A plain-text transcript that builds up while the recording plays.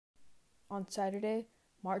On Saturday,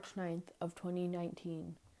 March 9th of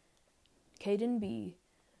 2019, Caden B.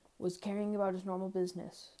 was carrying about his normal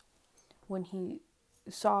business when he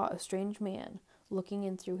saw a strange man looking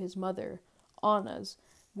in through his mother, Anna's,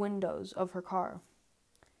 windows of her car.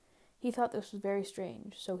 He thought this was very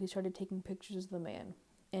strange, so he started taking pictures of the man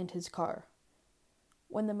and his car.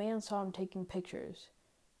 When the man saw him taking pictures,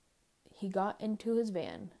 he got into his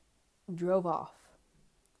van and drove off.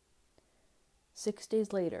 6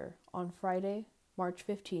 days later, on Friday, March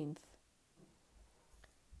 15th,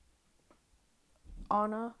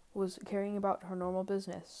 Anna was carrying about her normal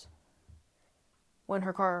business when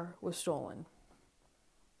her car was stolen.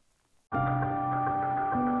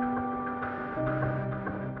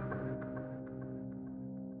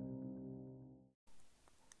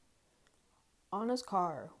 Anna's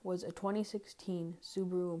car was a 2016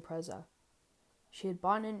 Subaru Impreza. She had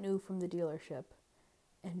bought it new from the dealership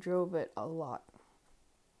and drove it a lot.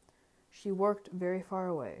 She worked very far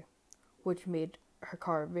away, which made her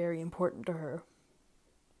car very important to her.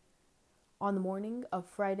 On the morning of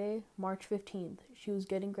Friday, March 15th, she was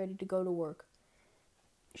getting ready to go to work.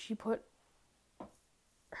 She put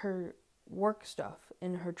her work stuff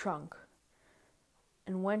in her trunk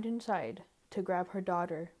and went inside to grab her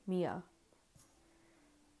daughter, Mia.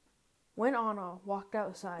 When Anna walked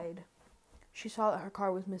outside, she saw that her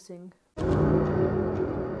car was missing.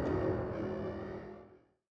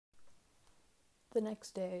 The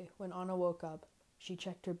next day, when Anna woke up, she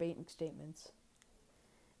checked her bank statements.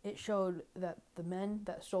 It showed that the men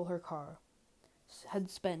that stole her car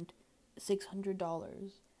had spent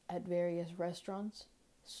 $600 at various restaurants,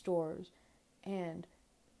 stores, and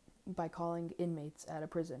by calling inmates at a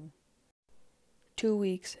prison. 2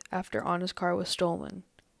 weeks after Anna's car was stolen,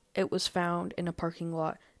 it was found in a parking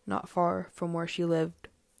lot not far from where she lived.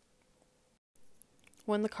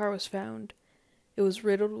 When the car was found, it was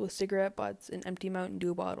riddled with cigarette butts and empty Mountain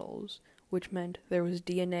Dew bottles, which meant there was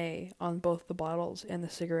DNA on both the bottles and the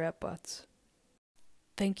cigarette butts.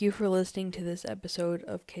 Thank you for listening to this episode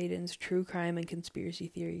of Caden's True Crime and Conspiracy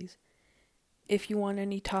Theories. If you want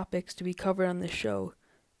any topics to be covered on this show,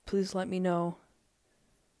 please let me know.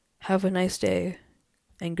 Have a nice day,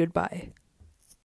 and goodbye.